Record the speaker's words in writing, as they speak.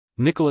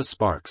Nicholas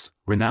Sparks,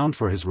 renowned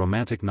for his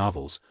romantic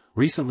novels,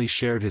 recently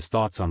shared his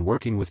thoughts on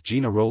working with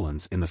Gena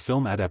Rowlands in the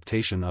film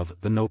adaptation of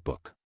The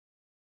Notebook.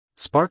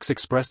 Sparks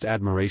expressed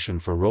admiration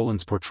for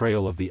Rowlands'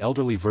 portrayal of the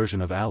elderly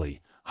version of Allie,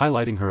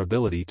 highlighting her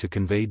ability to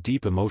convey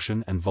deep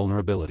emotion and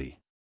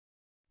vulnerability.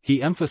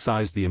 He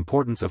emphasized the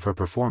importance of her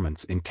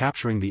performance in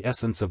capturing the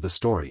essence of the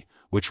story,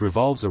 which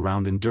revolves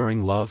around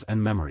enduring love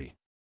and memory.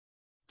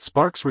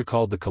 Sparks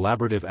recalled the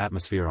collaborative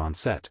atmosphere on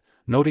set,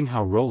 noting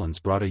how Rowlands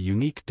brought a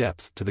unique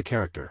depth to the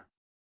character.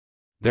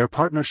 Their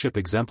partnership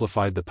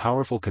exemplified the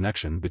powerful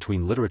connection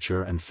between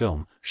literature and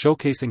film,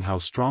 showcasing how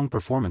strong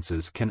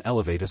performances can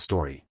elevate a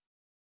story.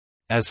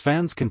 As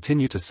fans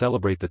continue to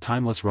celebrate the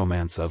timeless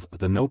romance of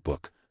The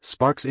Notebook,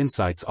 Sparks'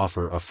 insights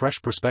offer a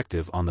fresh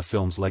perspective on the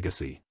film's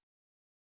legacy.